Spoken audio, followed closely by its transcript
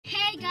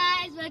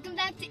welcome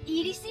back to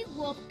EDC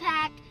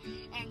Wolfpack.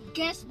 And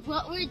guess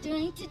what we're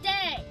doing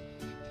today?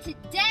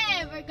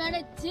 Today we're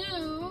gonna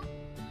do,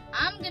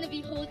 I'm gonna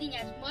be holding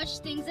as much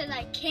things as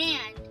I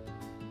can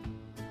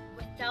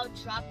without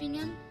dropping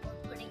him or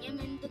putting him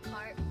in the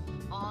cart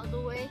all the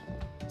way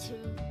to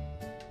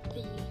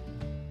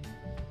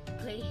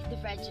the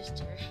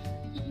register.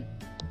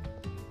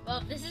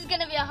 Well, this is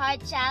gonna be a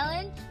hard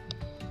challenge,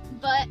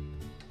 but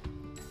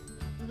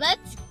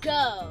let's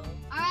go.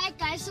 Alright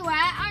guys, so we're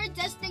at our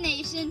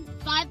destination,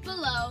 Five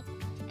Below,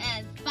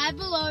 and Five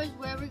Below is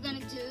where we're gonna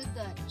do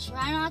the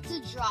try not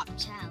to drop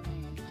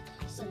challenge.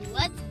 So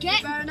let's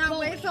get going. You better not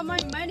waste all my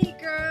money,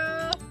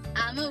 girl.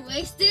 I'ma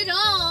waste it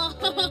all.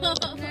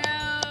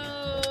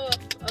 No.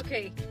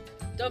 Okay,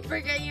 don't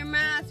forget your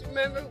mask.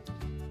 Remember,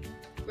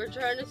 we're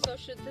trying to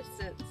social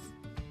distance.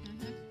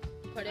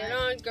 Put it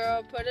on,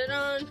 girl. Put it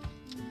on.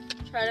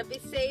 Try to be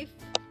safe.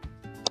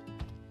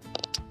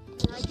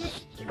 Like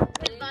it?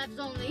 Good vibes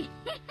only.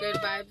 Good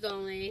vibes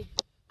only.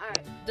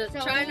 Alright. So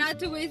try not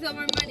to waste all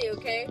our money,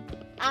 okay?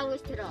 I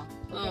waste it all.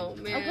 Okay. Oh,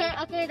 man.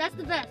 Okay, that's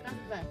the best. That's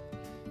the best.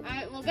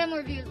 Alright, we'll get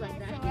more views like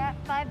that. So we're at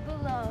Five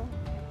Below.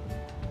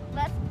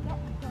 Let's go.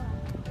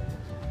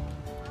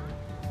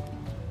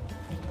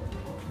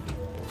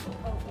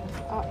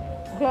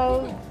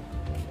 Close.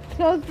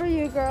 Close for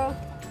you, girl.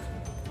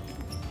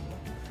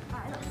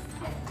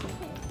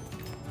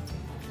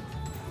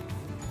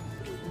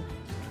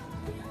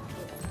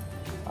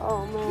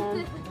 Oh,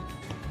 man.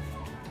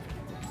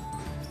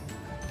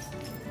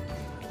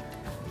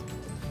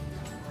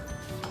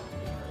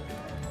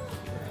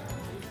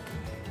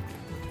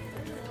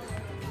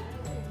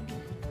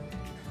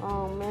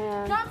 Oh,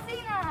 man. John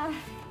Cena!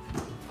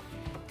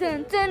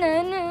 Dun, dun,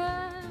 dun,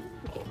 dun.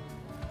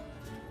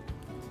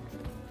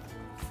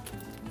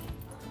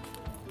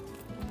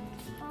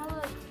 Oh,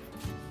 look.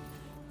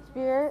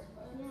 Spirit?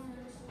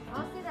 Yeah.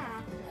 I'll see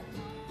that.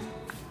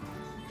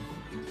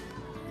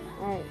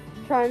 Alright.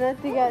 Try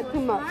not to get too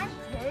much.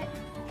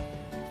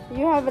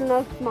 You have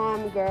enough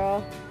slime,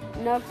 girl.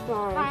 Enough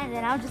slime. Fine,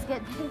 then I'll just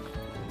get this.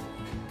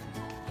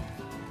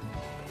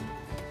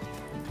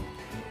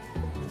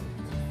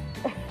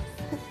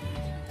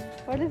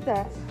 What is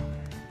that?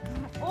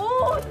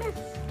 Oh,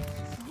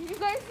 did you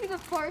guys see the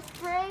fart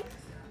spray?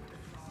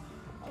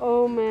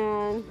 Oh,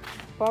 man.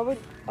 What would...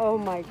 Oh,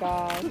 my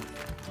God.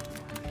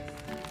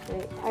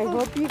 Wait, I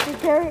hope you can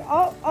carry...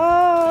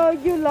 Oh,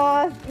 you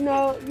lost.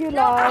 No, you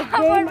lost.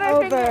 Game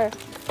over.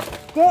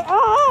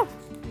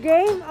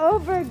 Game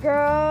over,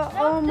 girl.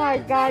 Oh, my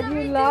God,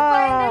 you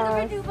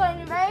lost. There's a redo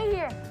button right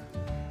here.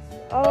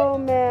 Oh,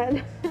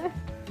 man.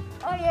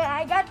 Oh, yeah,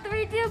 I got the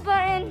redo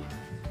button.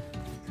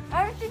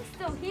 Everything's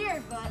still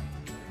here, but...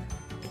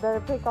 Better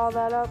pick all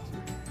that up.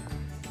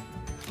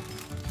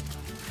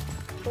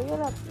 Pick it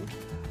up.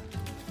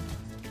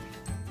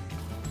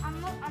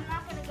 I'm not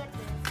gonna get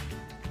this.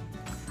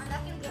 I'm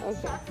not gonna get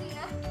Okay. John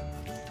Cena.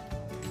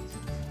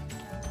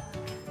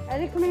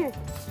 Eddie, come here.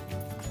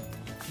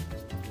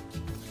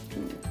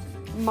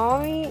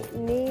 Mommy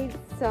needs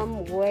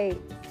some weight.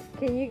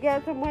 Can you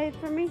get some weight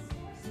for me?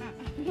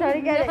 Try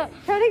to get it.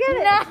 Try to get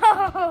it.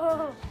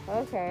 No!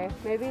 Okay,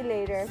 maybe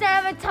later.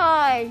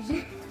 Sabotage!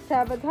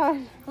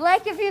 Sabotage.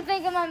 Like if you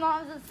think of my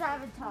mom's a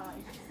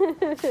sabotage.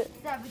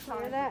 Sabotage.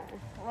 Hear that?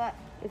 What?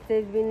 It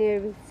says we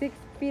need to be 6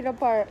 feet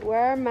apart,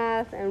 wear a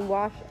mask, and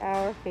wash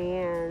our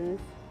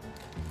hands.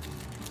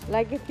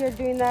 Like if you're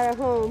doing that at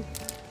home.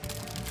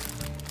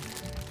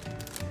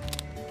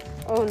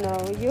 Oh no,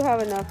 you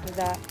have enough of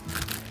that.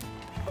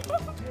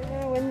 You're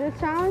gonna win this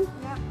challenge?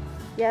 Yep.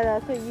 Yeah,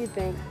 that's what you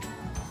think.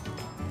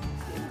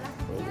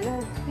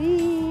 Let's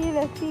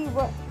see.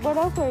 What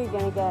else are you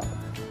gonna get?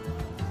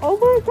 Oh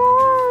my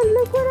God,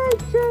 look what I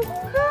just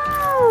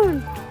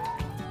found!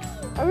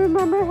 I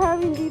remember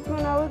having these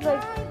when I was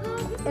like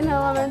in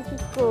elementary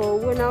school,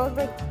 when I was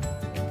like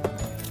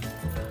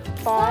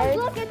 5.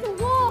 Look at the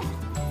wolf!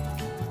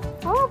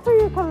 Oh, for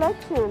your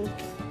collection.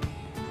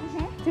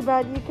 Too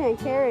bad you can't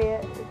carry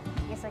it.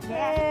 Yes, I can.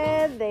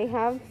 And they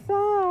have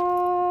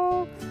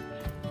socks.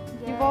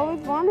 You've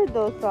always wanted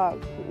those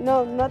socks.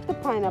 No, not the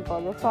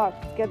pineapple, the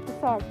socks. Get the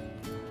socks.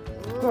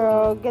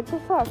 Girl, get the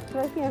socks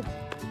right here.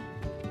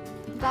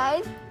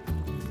 Guys,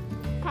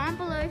 comment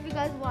below if you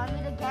guys want me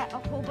to get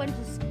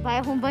buy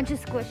a whole bunch of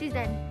squishies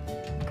and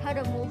cut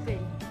them open.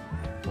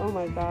 Oh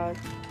my God.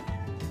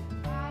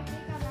 I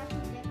think I'm not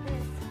gonna get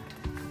this.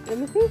 Let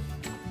me see.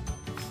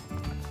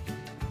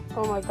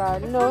 Oh my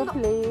God, no,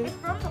 please. It's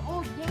from the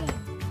old game.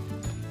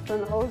 From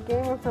the old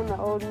game or from the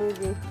old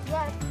movie?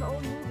 Yeah, it's from the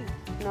old movie.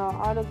 No,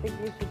 I don't think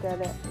you should get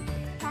it.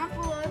 Comment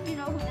below if you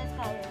know who this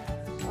guy is.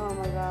 Oh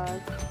my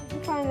God. Did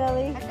you find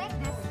Ellie? I think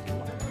this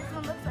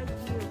one looks like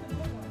you.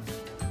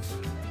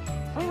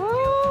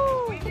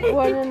 Oh,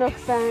 what an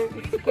offense.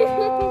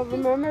 Girl,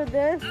 remember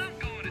this?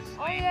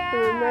 Oh yeah.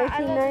 From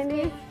the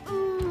 1990s?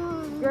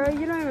 Ooh. Girl,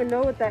 you don't even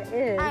know what that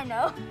is. I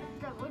know.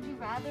 Would you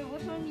rather?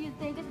 Which one do you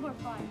think is more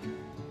fun?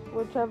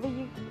 Whichever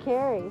you can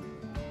carry.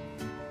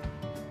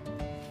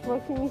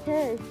 What can you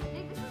carry? I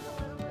think this is a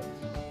little bit.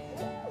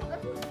 Ooh,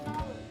 this is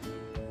smaller.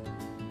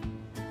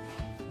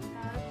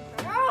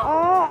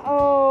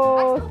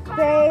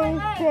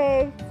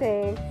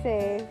 Safe,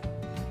 safe.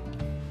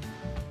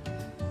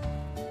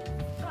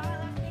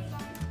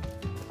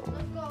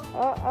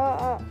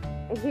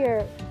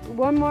 Here,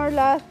 one more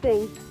last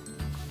thing.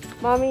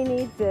 Mommy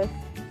needs this.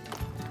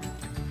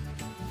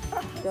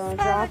 Don't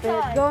drop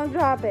it. Don't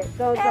drop it.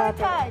 Don't drop it.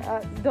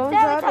 Don't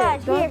drop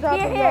it. Don't drop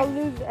it. You'll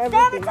lose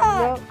everything.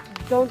 No,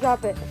 don't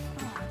drop it.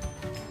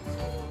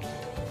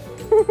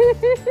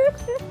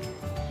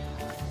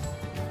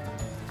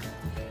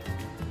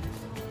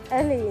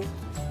 Ellie,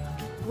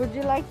 would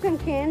you like some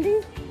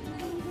candy?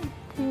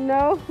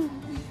 No?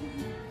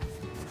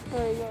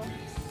 There you go.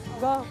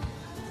 Go.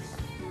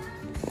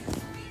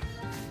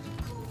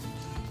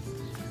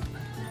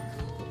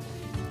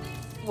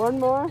 One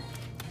more.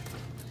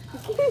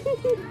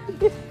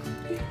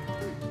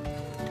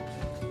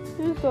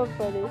 You're so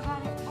funny.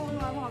 Oh no,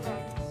 I want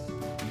that.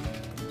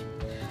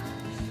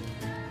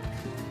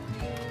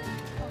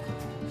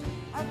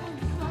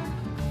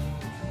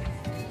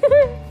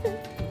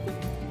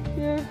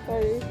 You're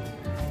funny.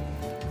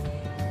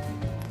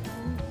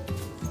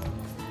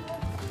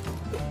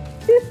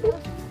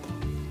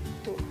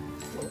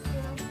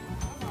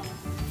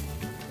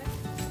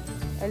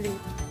 Ali.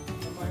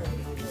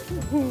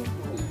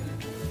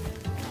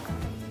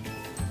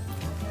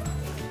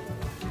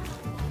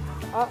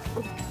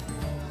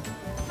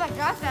 If I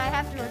drop it, I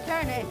have to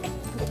return it.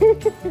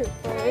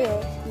 For real?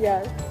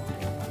 Yes.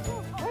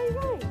 Where are you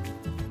going?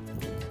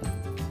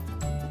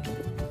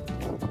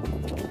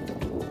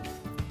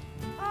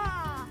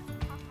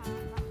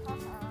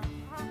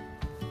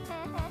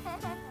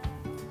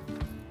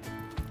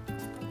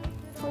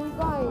 Where are you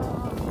going?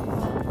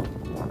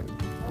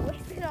 I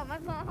wasted all my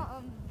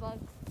bugs.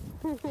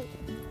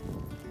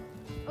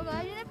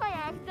 Imagine if I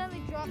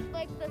accidentally dropped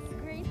like the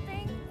screen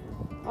thing.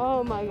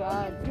 Oh my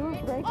god, you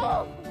will break it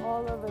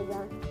all over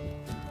again.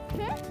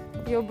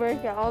 You'll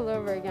break it all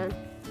over again.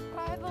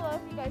 Comment below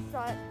if you guys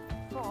saw it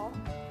fall.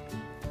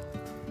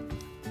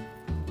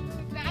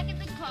 We're back in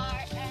the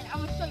car and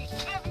I'm gonna show you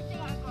everything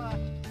I got.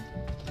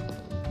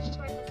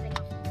 Turn this thing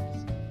off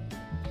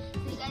so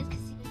you guys can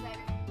see me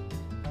better.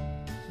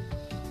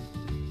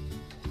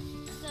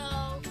 So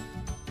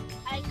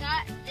I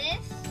got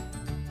this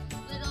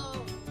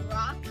little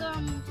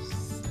Rock'em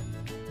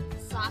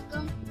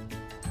Sock'em.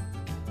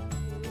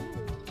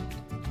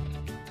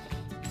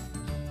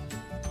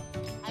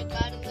 I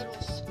got a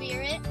little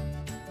spirit.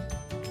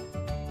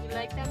 You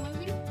like that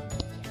movie? Yeah.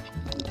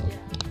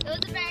 It was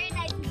a very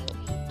nice movie.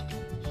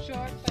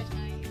 Short but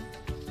nice.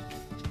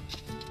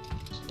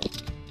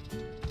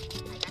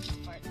 I got the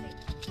fart thing.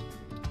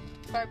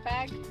 Fart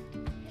bag?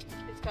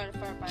 It's called a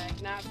fart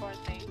bag, not a fart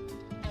thing.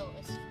 No,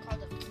 it's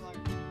called a flirt.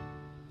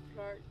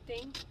 Flirt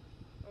thing?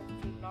 Or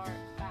flirt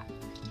bag?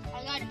 I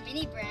got a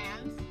mini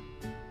brands.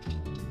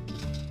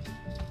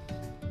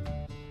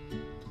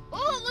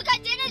 Oh, look, I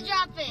didn't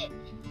drop it.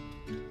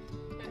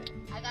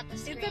 I got the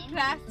screen. It's a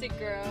plastic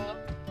girl.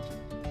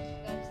 I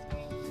got a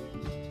screen.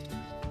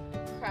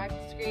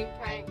 Cracked screen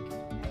prank. I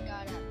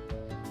got a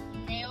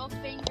nail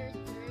finger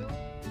through.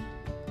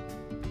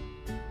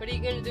 What are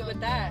you gonna do with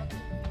that?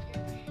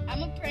 I'm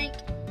gonna prank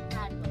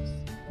Carlos.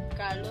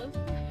 Carlos?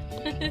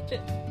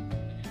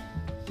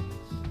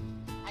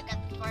 I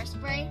got the fart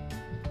spray.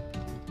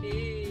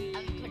 Hey.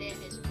 I'm gonna put it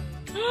in his room.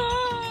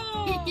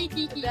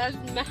 That's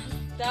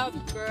messed up,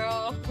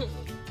 girl.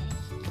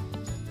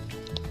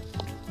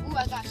 Ooh,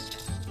 I got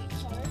sweet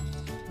tarts.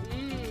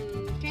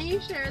 Can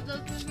you share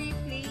those with me,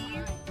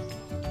 please?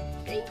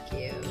 Thank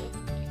you.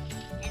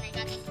 And I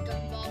got this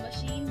gumball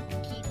machine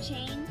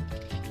keychain.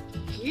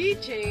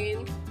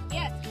 Keychain?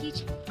 Yeah, it's a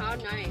keychain. How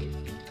nice.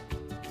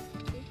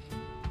 This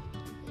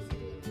is a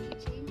little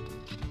keychain.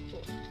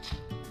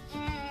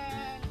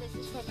 And this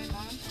is for my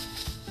mom.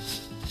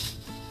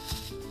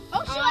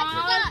 Oh, shoot, I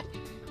forgot.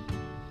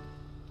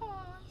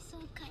 Oh, he's so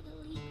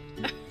cuddly.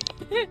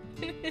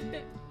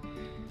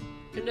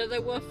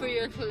 Another one for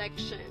your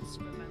collection.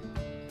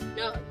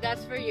 No,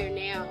 that's for your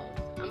nails.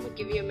 I'm gonna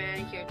give you a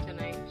manicure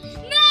tonight.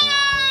 No!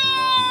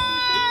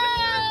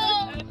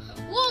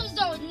 Wolves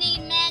don't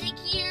need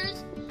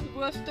manicures.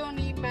 Wolves don't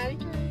need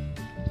manicures?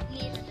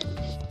 Neither does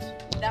this.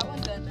 That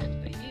one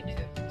doesn't, but you do.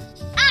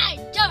 I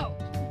don't!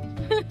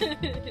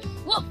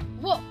 Woof,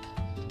 woof.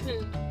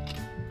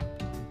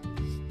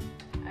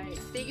 Alright,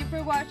 thank you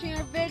for watching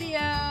our video.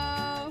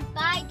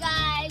 Bye,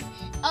 guys.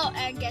 Oh,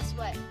 and guess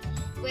what?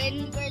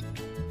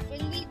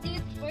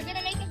 We're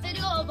gonna make a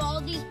video of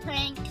all these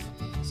pranks.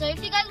 So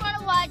if you guys want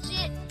to watch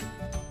it,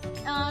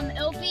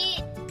 it'll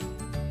be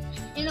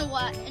in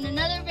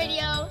another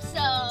video.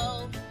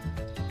 So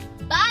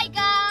bye,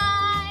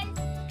 guys.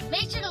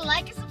 Make sure to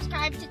like and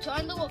subscribe to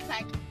join the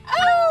Wolfpack.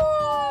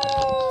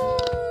 Oh!